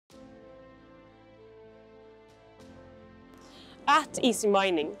At Easy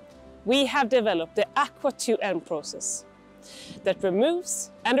Mining, we have developed the Aqua2 N process that removes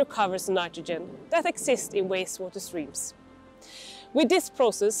and recovers the nitrogen that exists in wastewater streams. With this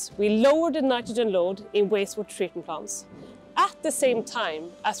process, we lower the nitrogen load in wastewater treatment plants at the same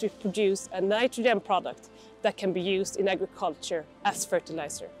time as we produce a nitrogen product that can be used in agriculture as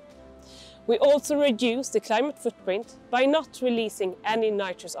fertilizer. We also reduce the climate footprint by not releasing any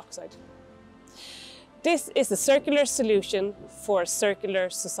nitrous oxide. This is a circular solution for a circular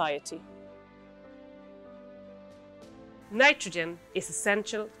society. Nitrogen is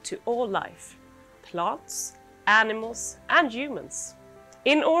essential to all life, plants, animals and humans.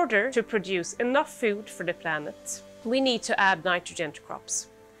 In order to produce enough food for the planet, we need to add nitrogen to crops.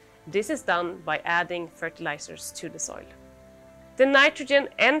 This is done by adding fertilizers to the soil. The nitrogen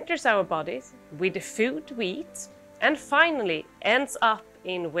enters our bodies with the food we eat and finally ends up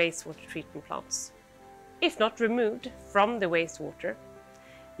in wastewater treatment plants. If not removed from the wastewater,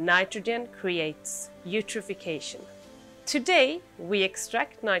 nitrogen creates eutrophication. Today, we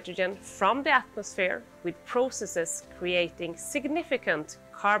extract nitrogen from the atmosphere with processes creating significant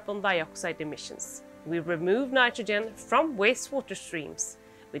carbon dioxide emissions. We remove nitrogen from wastewater streams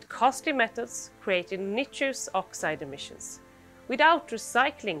with costly methods creating nitrous oxide emissions without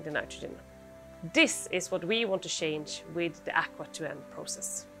recycling the nitrogen. This is what we want to change with the Aqua2 N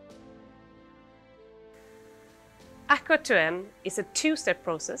process. Aqua2 N is a two-step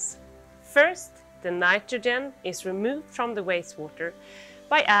process. First, the nitrogen is removed from the wastewater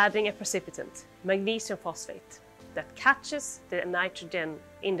by adding a precipitant, magnesium phosphate, that catches the nitrogen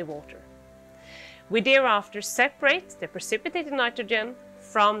in the water. We thereafter separate the precipitated nitrogen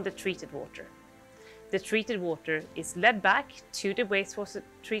from the treated water. The treated water is led back to the wastewater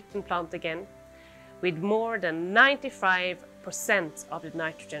treatment plant again with more than 95% of the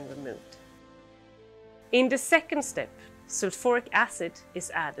nitrogen removed. In the second step, sulfuric acid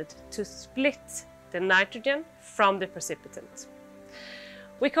is added to split the nitrogen from the precipitant.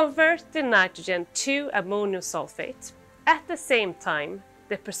 We convert the nitrogen to ammonium sulfate. At the same time,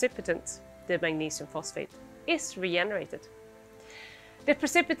 the precipitant, the magnesium phosphate, is regenerated. The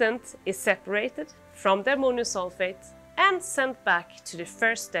precipitant is separated from the ammonium sulfate and sent back to the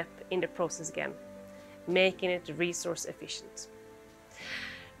first step in the process again, making it resource efficient.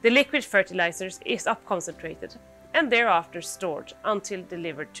 The liquid fertilizers is up concentrated and thereafter stored until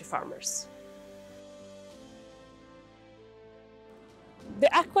delivered to farmers. The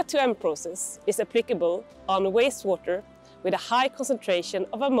Aqua2 N process is applicable on wastewater with a high concentration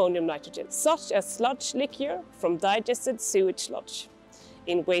of ammonium nitrogen, such as sludge liquor from digested sewage sludge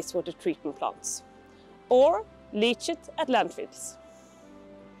in wastewater treatment plants, or leach it at landfills.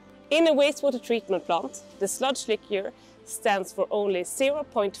 In a wastewater treatment plant, the sludge liquor stands for only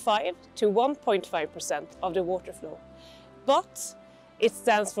 0.5 to 1.5% of the water flow, but it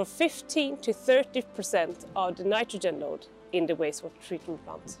stands for 15 to 30% of the nitrogen load in the wastewater treatment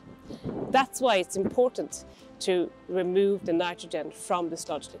plant. That's why it's important to remove the nitrogen from the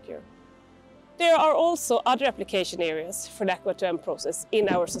sludge liquor. There are also other application areas for the Aqua2 N process in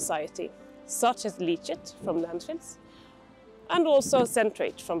our society, such as leach it from landfills and also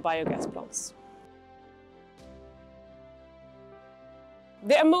centrate from biogas plants.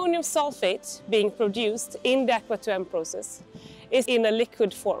 The ammonium sulfate being produced in the Aqua2 N process is in a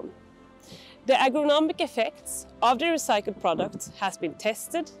liquid form. The agronomic effects of the recycled product has been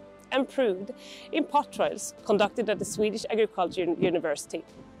tested and proved in pot trials conducted at the Swedish Agriculture University.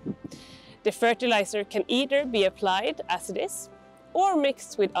 The fertilizer can either be applied as it is or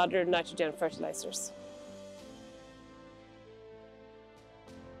mixed with other nitrogen fertilizers.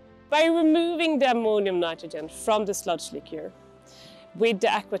 By removing the ammonium nitrogen from the sludge liquor with the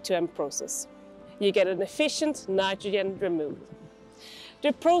Aqua2 N process, you get an efficient nitrogen removal.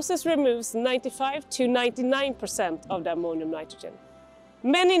 The process removes 95 to 99% of the ammonium nitrogen.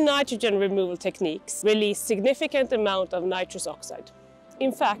 Many nitrogen removal techniques release significant amount of nitrous oxide.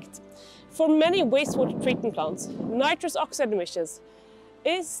 In fact, for many wastewater treatment plants, nitrous oxide emissions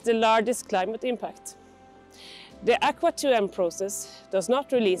is the largest climate impact. The Aqua2 N process does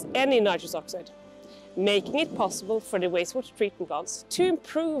not release any nitrous oxide, making it possible for the wastewater treatment plants to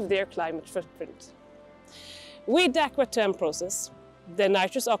improve their climate footprint. With the Aqua2 N process, the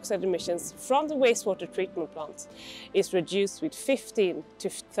nitrous oxide emissions from the wastewater treatment plant is reduced with 15 to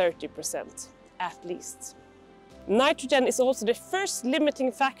 30% at least. Nitrogen is also the first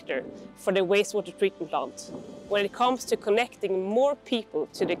limiting factor for the wastewater treatment plant when it comes to connecting more people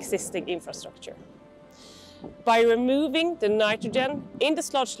to the existing infrastructure. By removing the nitrogen in the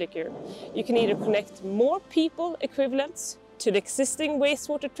sludge liquor, you can either connect more people equivalents to the existing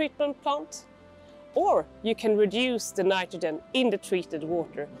wastewater treatment plant or you can reduce the nitrogen in the treated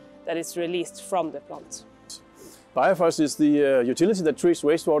water that is released from the plant. Biofas is the utility that treats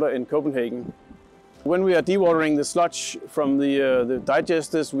wastewater in Copenhagen. When we are dewatering the sludge from the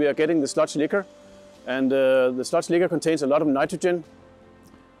digesters, we are getting the sludge liquor, and the sludge liquor contains a lot of nitrogen,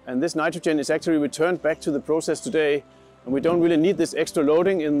 and this nitrogen is actually returned back to the process today, and we don't really need this extra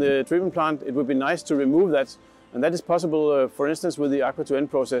loading in the treatment plant. It would be nice to remove that, and that is possible, for instance, with the Aqua2 N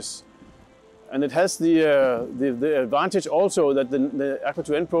process. And it has the advantage also that the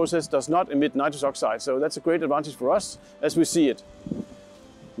Aqua2 N process does not emit nitrous oxide, so that's a great advantage for us as we see it.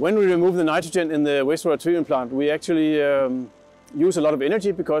 When we remove the nitrogen in the wastewater treatment plant, we actually use a lot of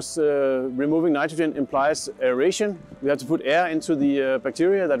energy because removing nitrogen implies aeration. We have to put air into the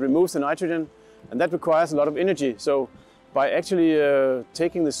bacteria that removes the nitrogen, and that requires a lot of energy. So by actually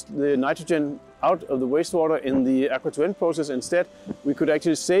taking the nitrogen out of the wastewater in the Aqua2 N process instead, we could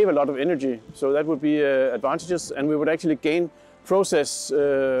actually save a lot of energy. So that would be advantageous, and we would actually gain process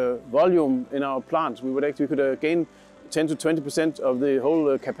volume in our plant. We could gain 10 to 20% of the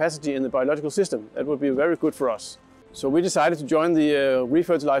whole capacity in the biological system. That would be very good for us. So we decided to join the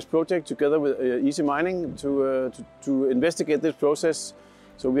Refertilize project together with Easy Mining to investigate this process.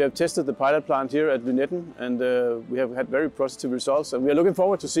 So we have tested the pilot plant here at Lynetten, and we have had very positive results, and we are looking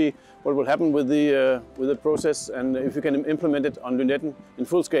forward to see what will happen with the process and if we can implement it on Lynetten in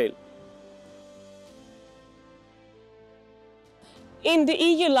full scale. In the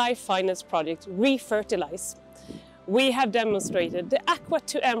EU Life Finance project Refertilize, we have demonstrated the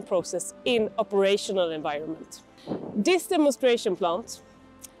Aqua2 N process in operational environment. This demonstration plant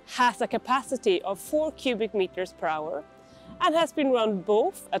has a capacity of 4 cubic meters per hour and has been run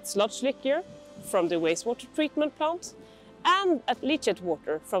both at sludge liquor from the wastewater treatment plant and at leachate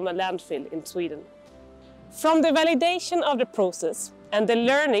water from a landfill in Sweden. From the validation of the process and the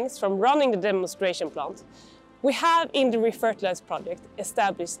learnings from running the demonstration plant, we have in the Refertilize project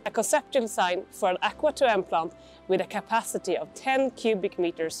established a conceptual design for an Aqua2 N plant with a capacity of 10 cubic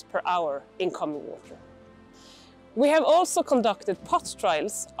meters per hour in common water. We have also conducted pot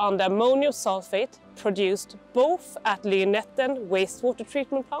trials on the ammonium sulfate produced both at Lynetten wastewater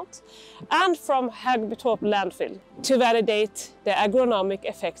treatment plant and from Högbytorp landfill to validate the agronomic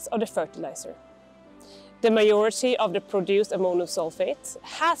effects of the fertilizer. The majority of the produced ammonium sulfate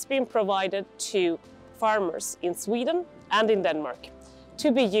has been provided to farmers in Sweden and in Denmark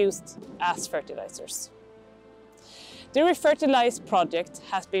to be used as fertilizers. The Refertilize project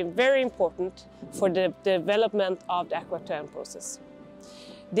has been very important for the development of the Aqua2 N process.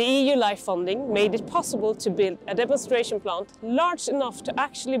 The EU Life funding made it possible to build a demonstration plant large enough to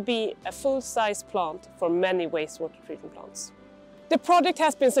actually be a full-size plant for many wastewater treatment plants. The project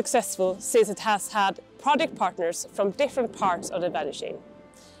has been successful since it has had project partners from different parts of the value chain.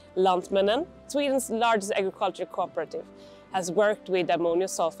 Lantmännen, Sweden's largest agricultural cooperative, has worked with ammonium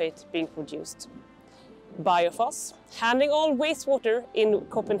sulfate being produced. Biofas, handling all wastewater in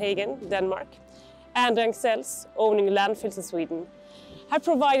Copenhagen, Denmark, and Ragn-Sells, owning landfills in Sweden, have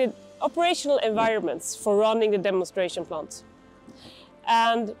provided operational environments for running the demonstration plant.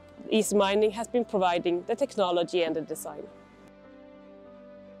 And Easy Mining has been providing the technology and the design.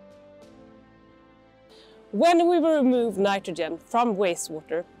 When we remove nitrogen from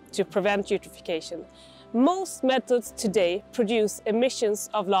wastewater to prevent eutrophication, most methods today produce emissions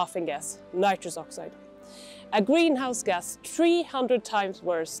of laughing gas, nitrous oxide, a greenhouse gas 300 times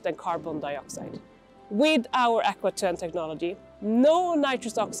worse than carbon dioxide. With our Aqua2 N technology, no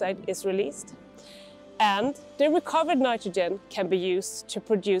nitrous oxide is released, and the recovered nitrogen can be used to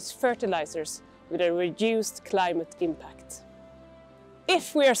produce fertilizers with a reduced climate impact.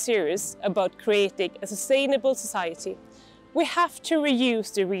 If we are serious about creating a sustainable society, we have to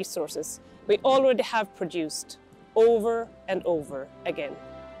reuse the resources we already have produced over and over again.